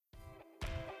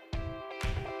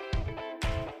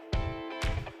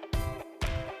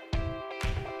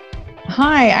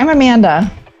Hi, I'm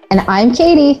Amanda. And I'm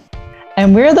Katie.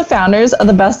 And we're the founders of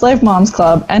the Best Life Moms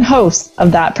Club and hosts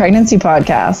of That Pregnancy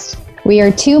Podcast. We are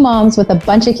two moms with a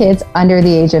bunch of kids under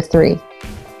the age of 3.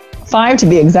 5 to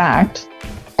be exact.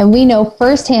 And we know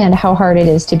firsthand how hard it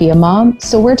is to be a mom,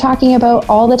 so we're talking about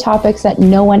all the topics that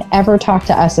no one ever talked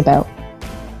to us about.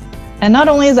 And not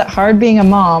only is it hard being a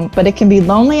mom, but it can be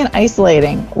lonely and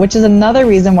isolating, which is another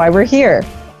reason why we're here,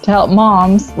 to help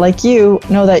moms like you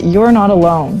know that you're not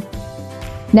alone.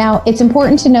 Now, it's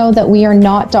important to know that we are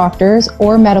not doctors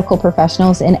or medical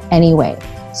professionals in any way.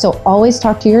 So always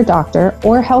talk to your doctor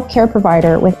or healthcare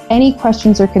provider with any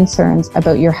questions or concerns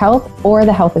about your health or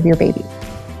the health of your baby.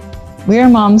 We are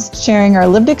moms sharing our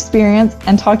lived experience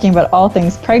and talking about all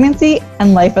things pregnancy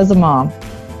and life as a mom.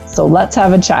 So let's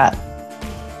have a chat.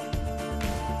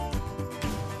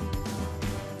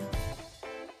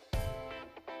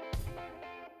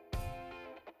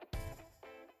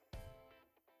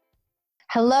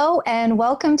 Hello, and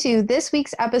welcome to this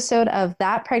week's episode of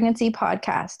That Pregnancy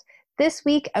Podcast. This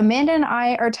week, Amanda and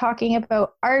I are talking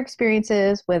about our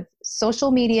experiences with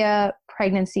social media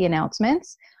pregnancy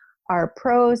announcements, our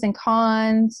pros and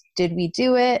cons, did we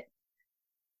do it,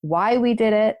 why we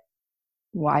did it,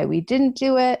 why we didn't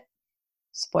do it.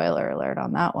 Spoiler alert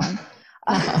on that one.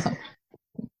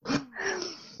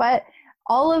 But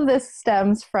all of this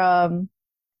stems from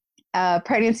a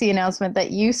pregnancy announcement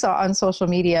that you saw on social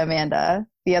media, Amanda,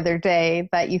 the other day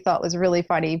that you thought was really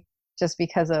funny just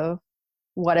because of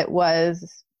what it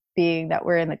was, being that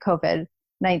we're in the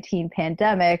COVID-19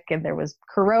 pandemic and there was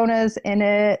coronas in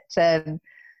it and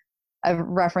a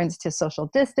reference to social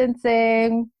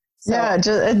distancing. So, yeah,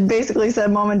 it basically said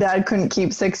mom and dad couldn't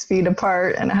keep 6 feet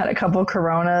apart, and it had a couple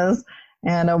coronas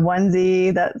and a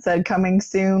onesie that said coming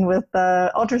soon with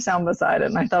the ultrasound beside it.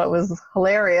 And I thought it was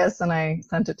hilarious, and I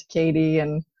sent it to Katie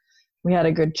and we had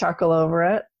a good chuckle over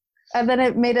it. And then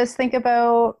it made us think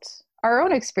about our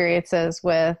own experiences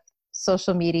with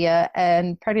social media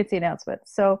and pregnancy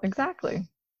announcements. So exactly.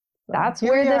 That's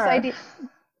where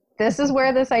this is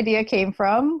where this idea came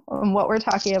from and what we're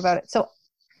talking about. So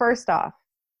first off,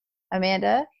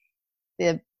 Amanda,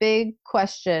 the big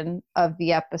question of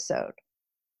the episode.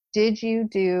 Did you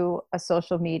do a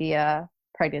social media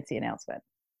pregnancy announcement?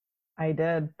 I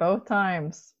did, both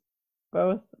times.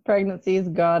 Both pregnancies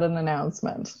got an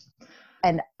announcement.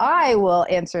 And I will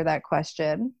answer that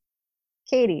question.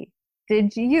 Katie,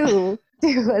 did you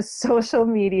do a social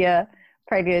media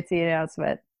pregnancy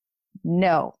announcement?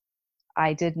 No,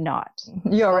 I did not.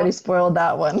 You already spoiled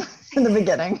that one in the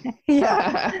beginning.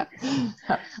 Yeah,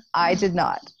 I did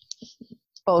not.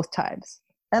 Both times.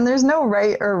 And there's no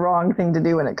right or wrong thing to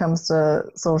do when it comes to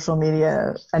social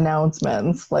media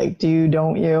announcements. Like, do you,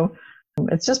 don't you?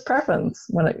 It's just preference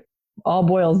when it all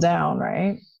boils down,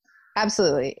 right?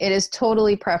 Absolutely. It is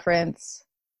totally preference.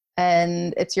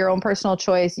 And it's your own personal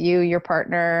choice, you, your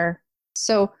partner.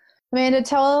 So, Amanda,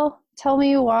 tell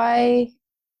me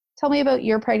about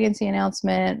your pregnancy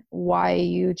announcement, why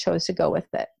you chose to go with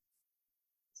it.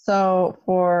 So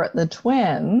for the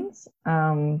twins,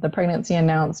 the pregnancy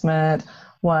announcement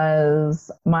was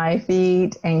my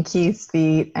feet and Keith's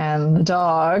feet and the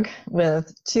dog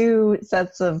with 2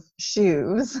 sets of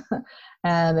shoes.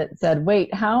 And it said,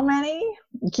 wait, how many?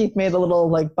 Keith made a little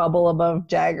like bubble above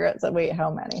Jagger. It said, wait,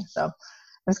 how many? So it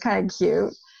was kind of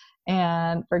cute.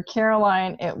 And for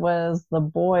Caroline, it was the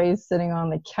boys sitting on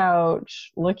the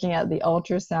couch looking at the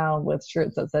ultrasound with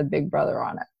shirts that said Big Brother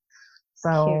on it.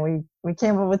 So we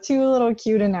came up with 2 little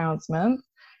cute announcements.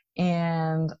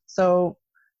 And so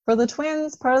for the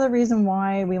twins, part of the reason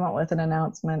why we went with an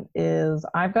announcement is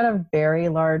I've got a very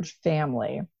large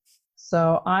family.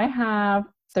 So I have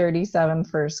 37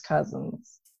 first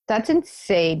cousins. That's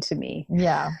insane to me.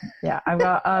 Yeah. I've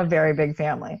got a very big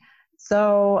family.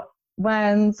 So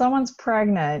when someone's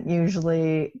pregnant,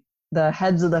 usually the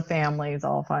heads of the families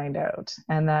all find out.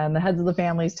 And then the heads of the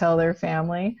families tell their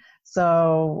family.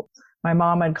 So my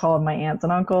mom had called my aunts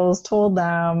and uncles, told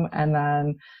them, and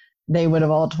then they would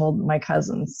have all told my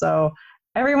cousins. So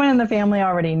everyone in the family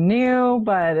already knew,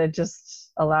 but it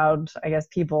just allowed, I guess,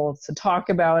 people to talk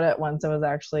about it once it was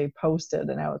actually posted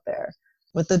and out there.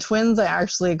 With the twins, I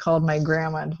actually called my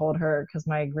grandma and told her because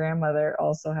my grandmother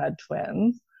also had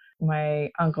twins.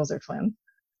 My uncles are twins.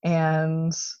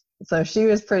 And so she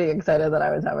was pretty excited that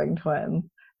I was having twins.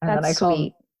 And That's then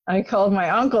sweet. I called my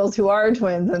uncles who are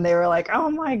twins and they were like, oh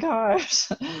my gosh.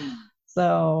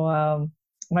 So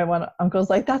my one uncle's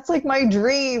like, that's like my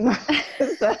dream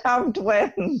is to have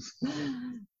twins.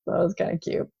 So it was kind of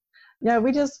cute. Yeah,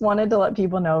 we just wanted to let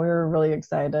people know we were really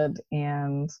excited.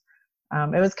 And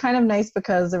it was kind of nice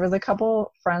because there was a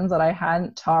couple friends that I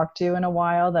hadn't talked to in a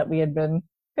while that we had been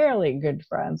fairly good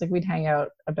friends. Like we'd hang out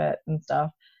a bit and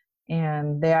stuff.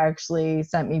 And they actually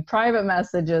sent me private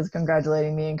messages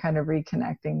congratulating me and kind of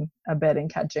reconnecting a bit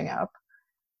and catching up.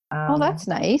 Oh, that's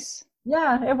nice.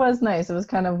 Yeah, it was nice. It was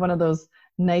kind of one of those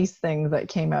nice things that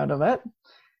came out of it.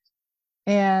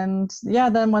 And yeah,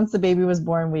 then once the baby was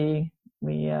born, we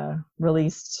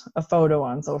released a photo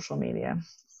on social media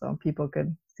so people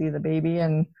could see the baby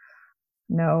and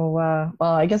know.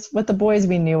 Well, I guess with the boys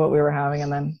we knew what we were having,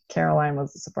 and then Caroline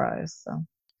was a surprise.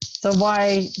 So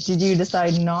why did you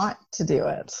decide not to do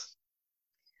it?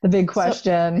 The big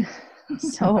question.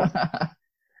 So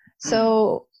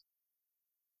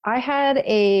I had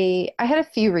a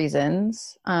few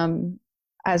reasons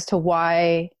as to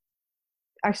why.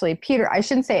 Actually, Peter, I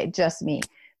shouldn't say it just me.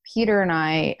 Peter and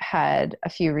I had a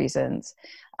few reasons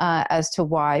as to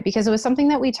why, because it was something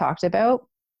that we talked about,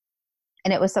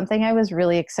 and it was something I was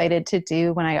really excited to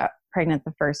do when I got pregnant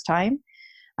the first time.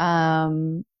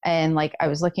 And like I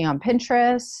was looking on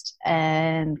Pinterest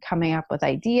and coming up with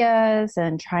ideas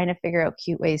and trying to figure out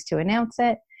cute ways to announce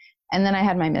it. And then I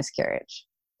had my miscarriage.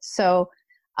 So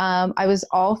I was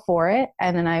all for it.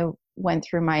 And then I went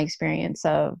through my experience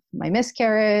of my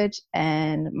miscarriage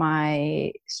and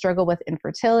my struggle with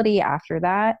infertility after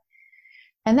that.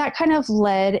 And that kind of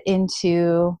led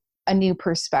into a new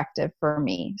perspective for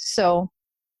me. So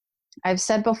I've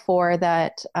said before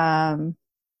that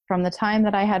from the time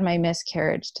that I had my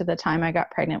miscarriage to the time I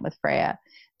got pregnant with Freya,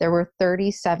 there were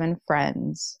 37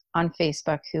 friends on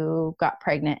Facebook who got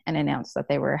pregnant and announced that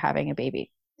they were having a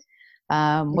baby.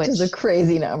 Which is a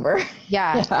crazy number.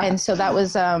 Yeah. And so that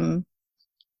was,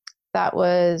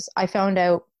 I found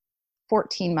out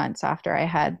 14 months after I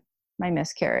had my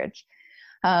miscarriage.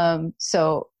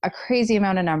 So a crazy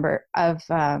number of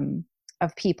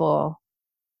people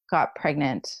got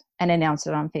pregnant and announced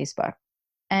it on Facebook.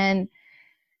 And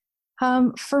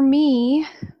for me,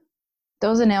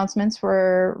 those announcements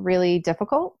were really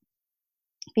difficult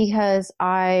because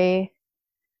I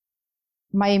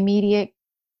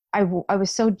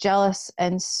was so jealous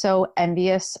and so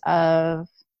envious of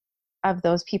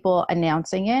those people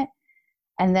announcing it.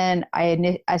 And then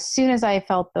as soon as I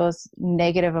felt those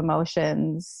negative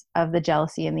emotions of the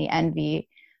jealousy and the envy,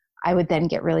 I would then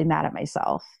get really mad at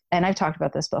myself. And I've talked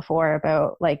about this before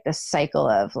about like this cycle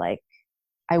of like,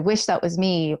 I wish that was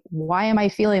me. Why am I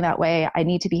feeling that way? I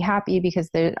need to be happy because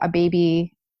a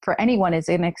baby for anyone is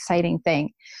an exciting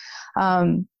thing.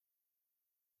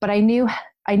 But I knew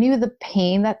the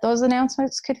pain that those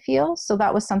announcements could feel. So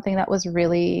that was something that was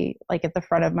really like at the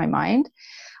front of my mind.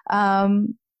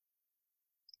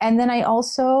 And then I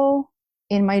also,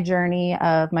 in my journey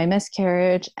of my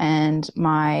miscarriage and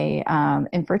my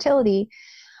infertility,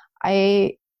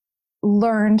 I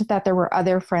learned that there were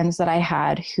other friends that I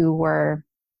had who were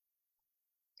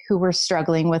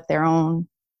struggling with their own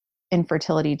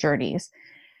infertility journeys.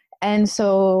 And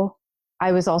so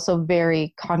I was also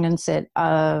very cognizant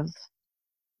of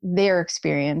their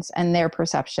experience and their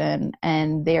perception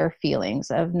and their feelings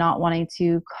of not wanting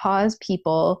to cause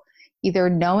people either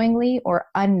knowingly or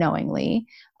unknowingly,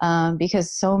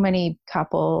 because so many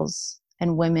couples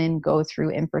and women go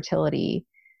through infertility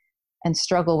and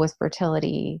struggle with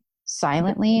fertility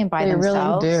silently and by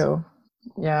themselves. They really do.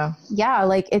 Yeah. Yeah.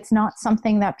 Like it's not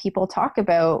something that people talk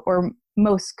about, or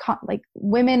most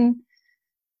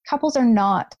couples are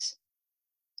not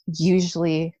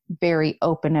usually very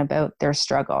open about their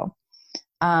struggle.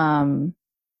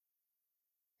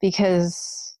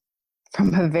 Because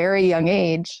from a very young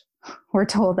age, we're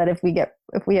told that if we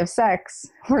have sex,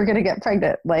 we're going to get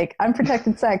pregnant. Like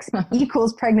unprotected sex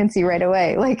equals pregnancy right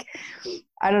away. Like,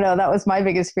 I don't know. That was my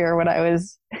biggest fear when I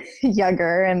was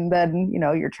younger. And then,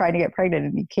 you're trying to get pregnant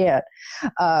and you can't.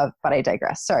 But I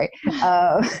digress. Sorry.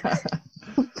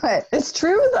 But it's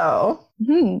true though,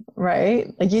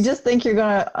 right? Like you just think you're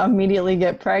going to immediately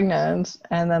get pregnant.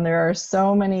 And then there are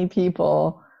so many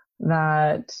people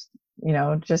that,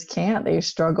 just can't. They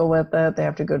struggle with it. They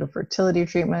have to go to fertility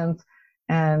treatments.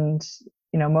 And,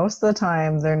 most of the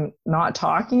time they're not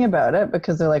talking about it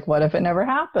because they're like, what if it never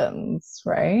happens?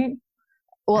 Right.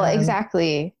 Well,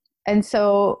 exactly. And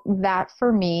so that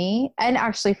for me, and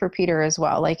actually for Peter as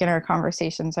well, like in our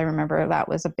conversations, I remember that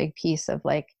was a big piece of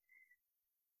like,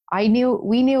 we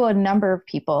knew a number of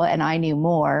people, and I knew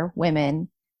more women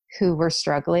who were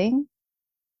struggling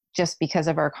just because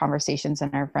of our conversations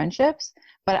and our friendships.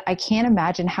 But I can't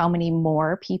imagine how many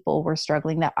more people were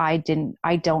struggling that I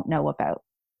don't know about,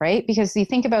 right? Because you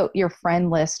think about your friend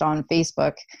list on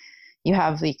Facebook, you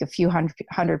have like a few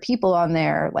hundred people on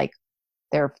there, like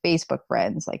they're Facebook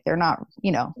friends, like they're not,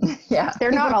 yeah,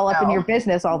 they're not all up in your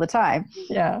business all the time.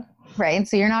 Yeah. Right. And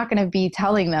so you're not going to be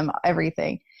telling them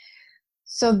everything.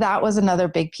 So that was another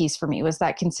big piece for me, was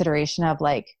that consideration of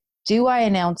like, do I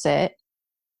announce it?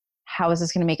 How is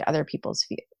this going to make other people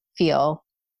feel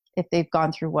if they've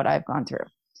gone through what I've gone through?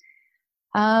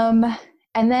 And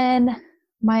then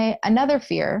my another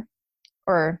fear,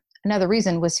 or another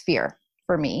reason, was fear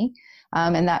for me.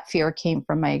 And that fear came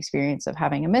from my experience of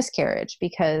having a miscarriage,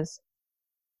 because,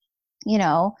 you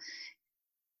know,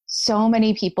 so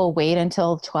many people wait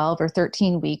until 12 or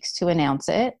 13 weeks to announce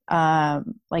it.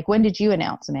 Like, when did you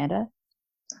announce, Amanda?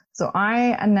 So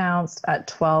I announced at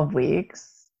 12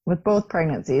 weeks with both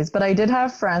pregnancies, but I did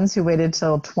have friends who waited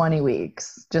till 20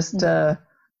 weeks just to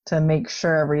make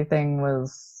sure everything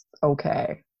was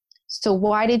okay. So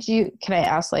can I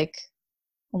ask, like,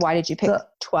 why did you pick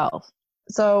 12?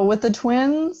 So with the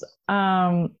twins,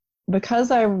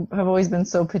 because I have always been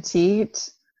so petite,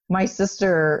 my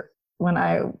sister,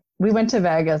 we went to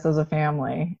Vegas as a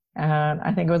family, and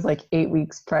I think it was like 8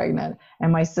 weeks pregnant,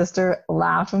 and my sister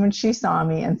laughed when she saw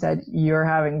me and said, "You're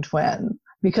having twins,"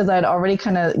 because I'd already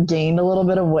kind of gained a little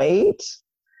bit of weight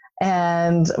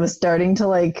and was starting to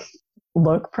like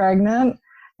look pregnant.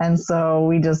 And so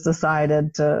we just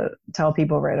decided to tell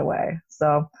people right away.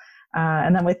 So,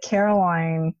 and then with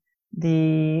Caroline,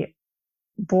 the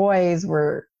boys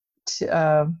were, they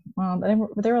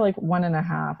were like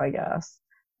 1.5, I guess.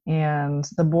 And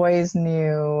the boys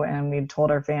knew, and we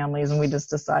told our families, and we just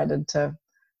decided to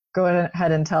go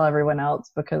ahead and tell everyone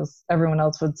else, because everyone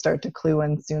else would start to clue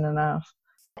in soon enough.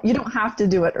 You don't have to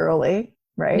do it early,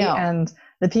 right? No. And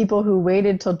the people who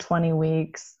waited till 20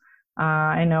 weeks,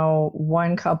 I know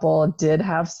one couple did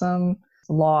have some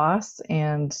loss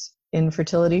and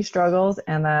infertility struggles.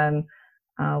 And then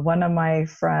one of my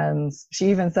friends,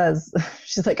 she even says,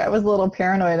 she's like, I was a little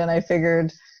paranoid, and I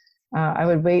figured I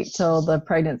would wait till the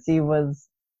pregnancy was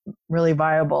really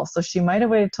viable. So she might have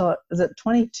waited till, is it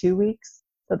 22 weeks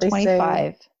that they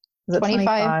 25. say? Is it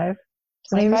 25?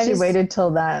 So 25 maybe she waited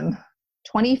till then.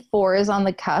 24 is on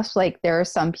the cusp. Like, there are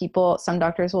some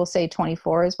doctors will say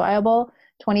 24 is viable.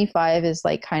 25 is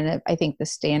like kind of, I think, the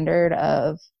standard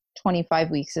of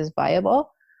 25 weeks is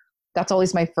viable. That's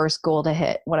always my first goal to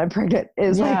hit when I'm pregnant,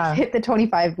 is like hit the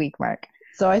 25 week mark.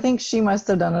 So I think she must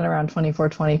have done it around 24,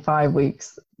 25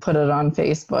 weeks, put it on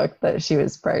Facebook that she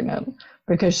was pregnant,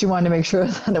 because she wanted to make sure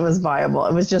that it was viable.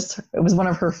 It was one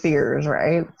of her fears,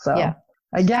 right? So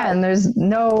again, there's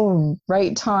no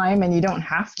right time, and you don't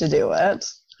have to do it.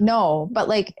 No, but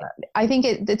like, I think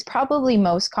it's probably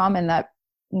most common that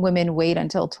women wait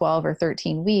until 12 or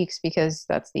 13 weeks, because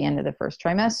that's the end of the first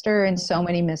trimester, and so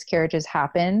many miscarriages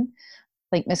happen,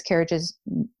 like miscarriages,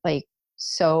 like,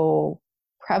 so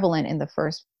prevalent in the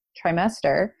first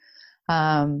trimester,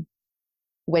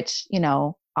 which, you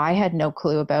know, I had no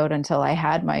clue about until I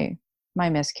had my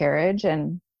miscarriage.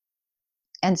 And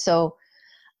so,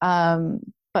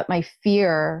 but the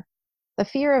fear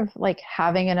of like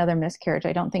having another miscarriage,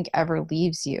 I don't think ever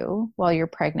leaves you while you're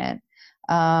pregnant.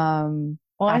 Well,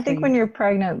 I think when you're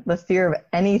pregnant, the fear of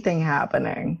anything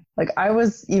happening, like I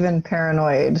was even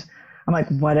paranoid. I'm like,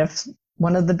 what if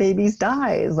one of the babies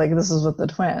dies? Like, this is with the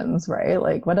twins, right?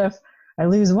 Like, what if I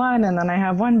lose one and then I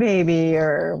have one baby?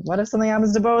 Or what if something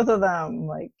happens to both of them?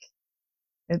 Like,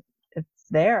 it's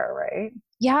there, right?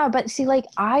 Yeah, but see, like,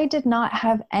 I did not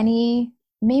have any,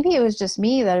 maybe it was just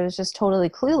me that was just totally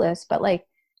clueless, but like,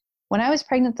 when I was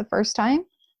pregnant the first time,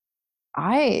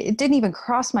 it didn't even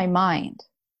cross my mind.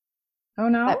 Oh,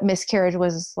 no? That miscarriage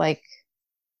was like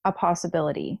a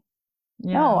possibility.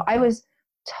 Yeah. No, I was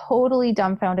totally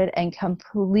dumbfounded and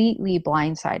completely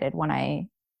blindsided when I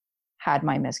had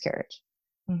my miscarriage.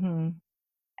 Mm-hmm.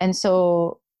 And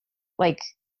so, like,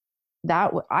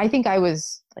 that, I think I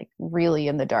was like really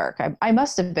in the dark. I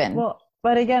must have been. Well,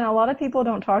 but again, a lot of people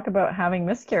don't talk about having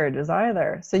miscarriages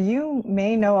either. So you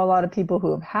may know a lot of people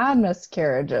who have had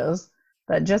miscarriages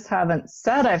that just haven't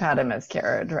said I've had a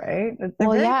miscarriage, right? They're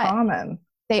very common.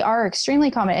 They are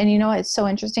extremely common. And you know, it's so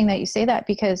interesting that you say that,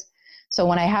 because so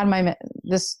when I had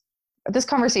this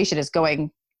conversation is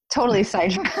going totally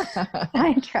sidetrack.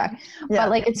 Yeah. But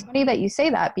like, it's funny that you say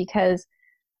that, because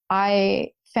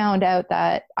I found out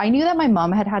that I knew that my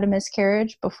mom had had a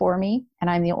miscarriage before me, and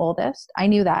I'm the oldest. I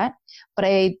knew that, but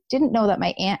I didn't know that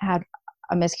my aunt had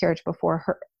a miscarriage before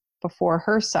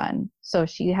her son. So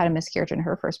she had a miscarriage in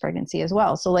her first pregnancy as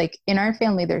well. So like, in our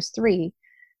family, there's 3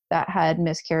 that had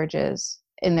miscarriages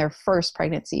in their first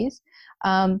pregnancies.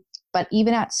 But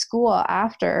even at school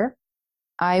after,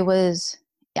 I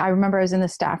remember I was in the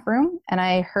staff room, and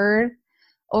I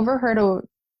overheard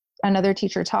another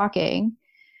teacher talking,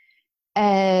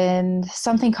 and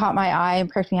something caught my eye and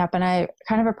perked me up, and I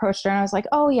kind of approached her, and I was like,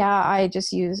 oh yeah, I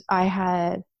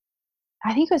had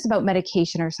I think it was about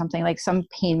medication or something, like some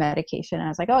pain medication. And I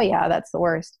was like, oh yeah, that's the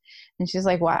worst. And she's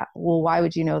like, wow, well, why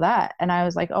would you know that? And I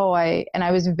was like, and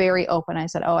I was very open. I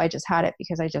said, oh, I just had it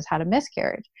because I just had a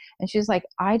miscarriage. And she's like,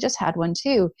 I just had one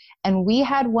too. And we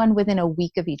had one within a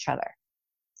week of each other.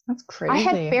 That's crazy. I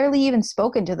had barely even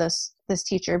spoken to this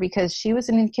teacher because she was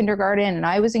in kindergarten and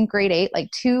I was in grade 8, like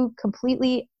two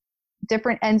completely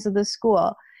different ends of the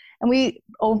school. And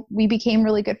we became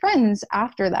really good friends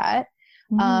after that.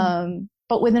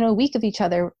 But within a week of each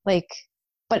other, like,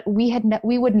 but we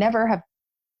would never have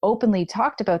openly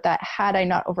talked about that had I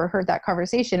not overheard that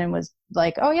conversation and was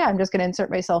like, oh yeah, I'm just going to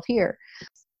insert myself here.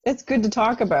 It's good to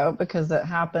talk about because it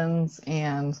happens,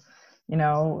 and you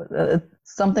know, it's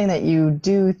something that you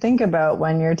do think about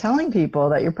when you're telling people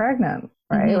that you're pregnant,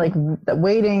 right? Like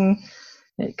waiting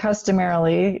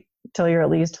customarily till you're at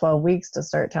least 12 weeks to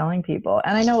start telling people.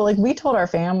 And I know, like, we told our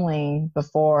family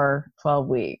before 12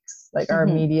 weeks, like our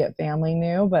immediate family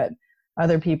knew, but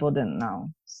other people didn't know.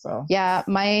 So yeah,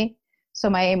 my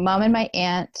mom and my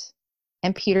aunt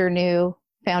and Peter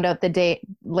found out the date,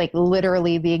 like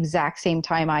literally the exact same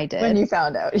time I did. When you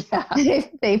found out, yeah.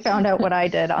 They found out what I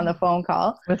did on the phone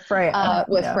call. With Freya.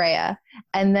 Freya.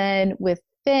 And then with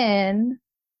Finn,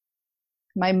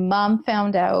 my mom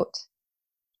found out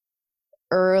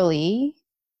early,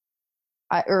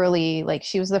 like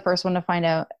she was the first one to find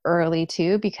out early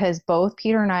too, because both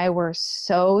Peter and I were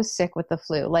so sick with the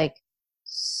flu, like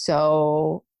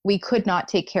so we could not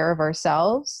take care of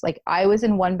ourselves. Like I was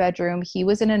in one bedroom, he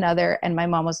was in another, and my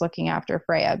mom was looking after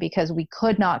Freya because we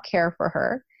could not care for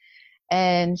her.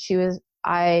 And she was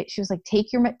like,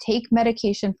 take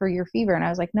medication for your fever. And I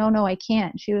was like, no, I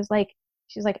can't. She was like,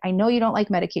 I know you don't like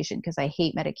medication because I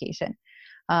hate medication.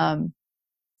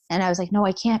 And I was like, no,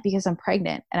 I can't because I'm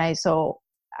pregnant. And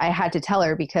I had to tell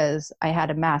her because I had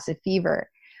a massive fever.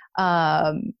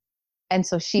 And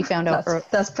so she found out.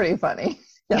 That's pretty funny.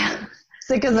 Yeah.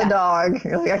 Sick as a dog.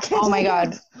 You're like, I can't. Oh my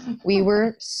God. We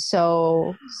were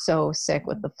so sick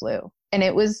with the flu. And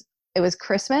it was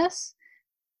Christmas.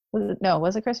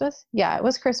 Was it Christmas? Yeah, it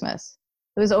was Christmas.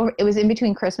 It was in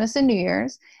between Christmas and New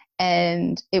Year's.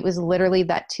 And it was literally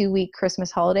that 2-week Christmas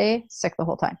holiday, sick the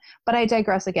whole time. But I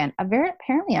digress again.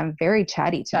 Apparently I'm very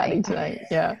chatty tonight.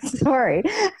 Yeah. Sorry.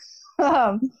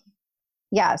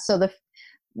 Yeah. So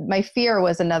my fear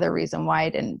was another reason why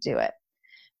I didn't do it.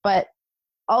 But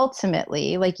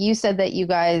ultimately, like you said that you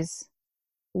guys,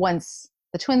 once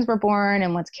the twins were born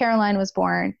and once Caroline was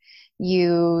born,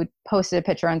 you posted a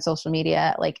picture on social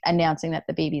media, like announcing that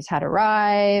the babies had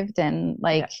arrived and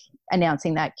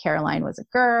announcing that Caroline was a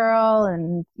girl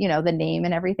and, you know, the name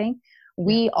and everything.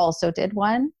 We also did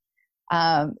one.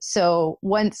 So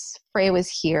once Freya was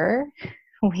here,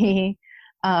 we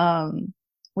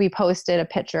posted a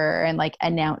picture and like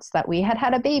announced that we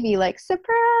had a baby, like,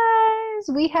 surprise,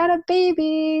 we had a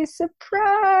baby,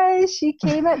 surprise, she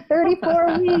came at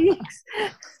 34 weeks.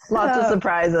 Lots of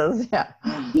surprises.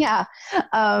 Yeah.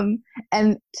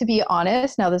 And to be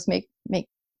honest, now this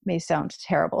may sound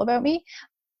terrible about me,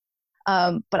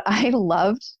 but I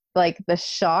loved like the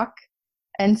shock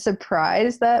and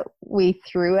surprise that we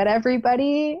threw at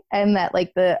everybody, and that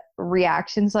like the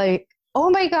reactions, like,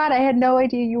 oh my God, I had no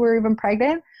idea you were even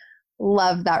pregnant.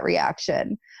 Love that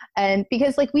reaction. And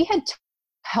because like we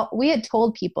had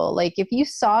told people, like, if you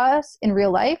saw us in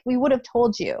real life, we would have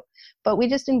told you, but we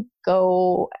just didn't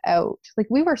go out. Like,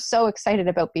 we were so excited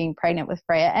about being pregnant with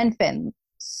Freya and Finn,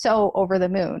 so over the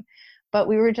moon. But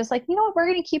we were just like, you know what, we're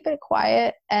going to keep it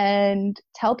quiet and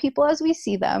tell people as we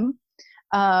see them.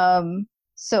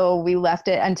 So we left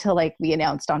it until like we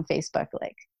announced on Facebook,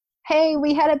 like, hey,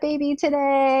 we had a baby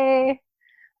today.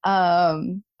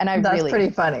 And that's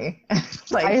pretty funny.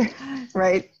 Like,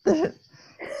 right.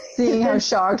 Seeing how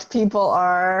shocked people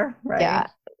are, right? Yeah.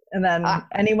 And then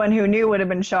anyone who knew would have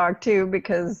been shocked too,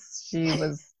 because she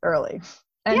was early.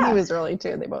 And he was early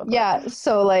too. They both were. Yeah.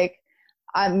 So like,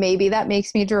 maybe that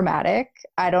makes me dramatic.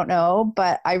 I don't know,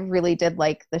 but I really did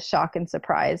like the shock and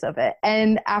surprise of it.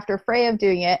 And after Freya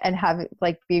doing it and having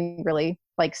like being really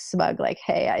like smug, like,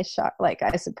 hey, I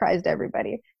surprised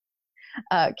everybody,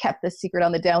 kept the secret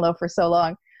on the down low for so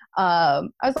long. I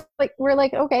was like, we're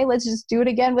like, okay, let's just do it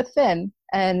again with Finn.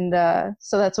 And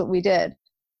so that's what we did.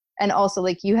 And also,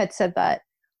 like, you had said that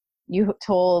you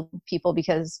told people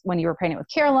because when you were pregnant with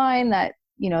Caroline that,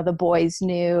 you know, the boys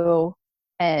knew,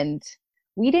 and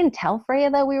we didn't tell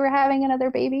Freya that we were having another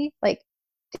baby. Like,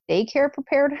 daycare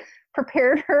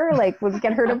prepared her, like, would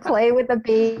get her to play with the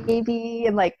baby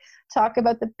and like talk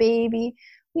about the baby.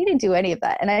 We didn't do any of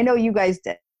that. And I know you guys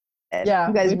did. Yeah,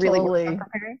 you guys really were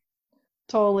preparing.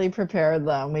 Totally prepared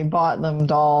them. We bought them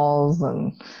dolls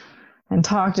and and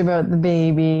talked about the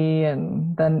baby.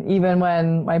 And then even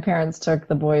when my parents took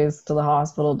the boys to the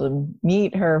hospital to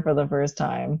meet her for the first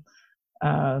time,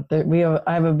 I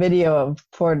have a video of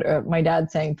Porter, my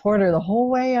dad saying Porter the whole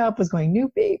way up was going,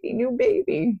 new baby, new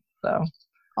baby. So,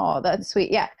 oh, that's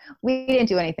sweet. Yeah, we didn't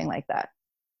do anything like that.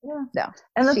 Yeah. No.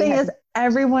 And the thing is,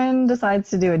 everyone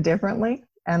decides to do it differently,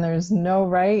 and there's no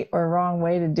right or wrong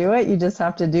way to do it. You just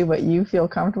have to do what you feel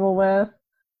comfortable with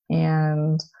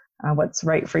and what's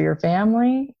right for your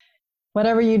family.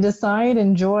 Whatever you decide,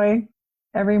 enjoy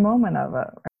every moment of it.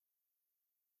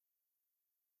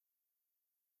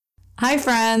 Hi,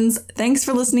 friends. Thanks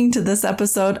for listening to this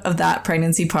episode of That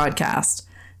Pregnancy Podcast.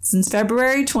 Since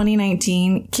February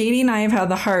 2019, Katie and I have had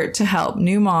the heart to help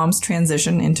new moms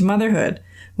transition into motherhood,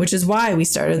 which is why we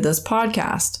started this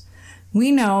podcast.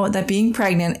 We know that being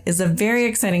pregnant is a very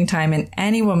exciting time in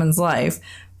any woman's life,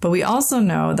 but we also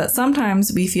know that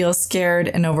sometimes we feel scared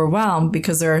and overwhelmed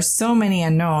because there are so many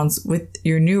unknowns with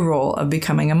your new role of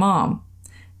becoming a mom.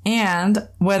 And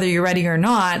whether you're ready or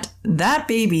not, that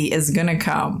baby is gonna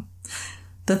come.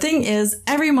 The thing is,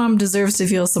 every mom deserves to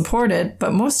feel supported,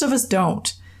 but most of us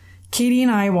don't. Katie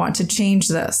and I want to change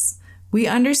this. We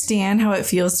understand how it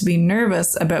feels to be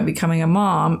nervous about becoming a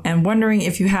mom and wondering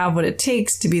if you have what it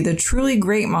takes to be the truly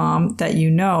great mom that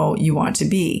you know you want to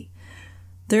be.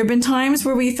 There have been times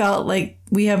where we felt like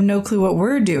we have no clue what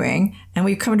we're doing, and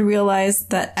we've come to realize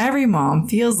that every mom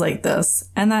feels like this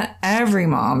and that every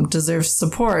mom deserves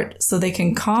support so they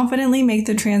can confidently make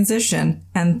the transition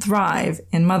and thrive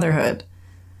in motherhood.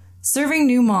 Serving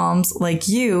new moms like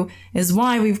you is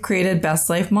why we've created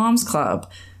Best Life Moms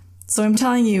Club. So I'm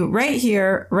telling you right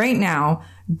here, right now,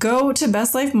 go to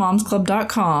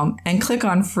bestlifemomsclub.com and click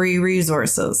on free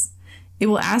resources. It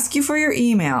will ask you for your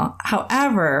email.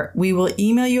 However, we will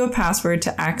email you a password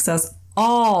to access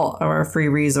all of our free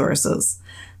resources.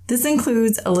 This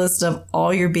includes a list of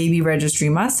all your baby registry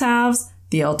must-haves,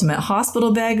 the ultimate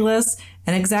hospital bag list,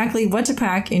 and exactly what to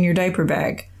pack in your diaper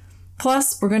bag.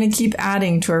 Plus, we're going to keep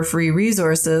adding to our free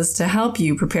resources to help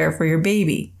you prepare for your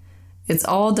baby. It's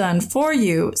all done for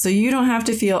you, so you don't have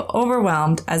to feel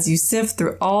overwhelmed as you sift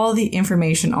through all the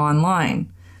information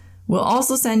online. We'll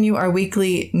also send you our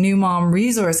weekly New Mom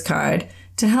Resource Guide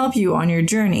to help you on your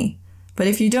journey. But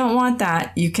if you don't want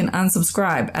that, you can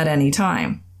unsubscribe at any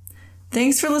time.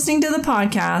 Thanks for listening to the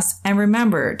podcast, and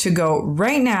remember to go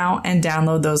right now and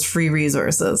download those free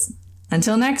resources.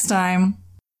 Until next time.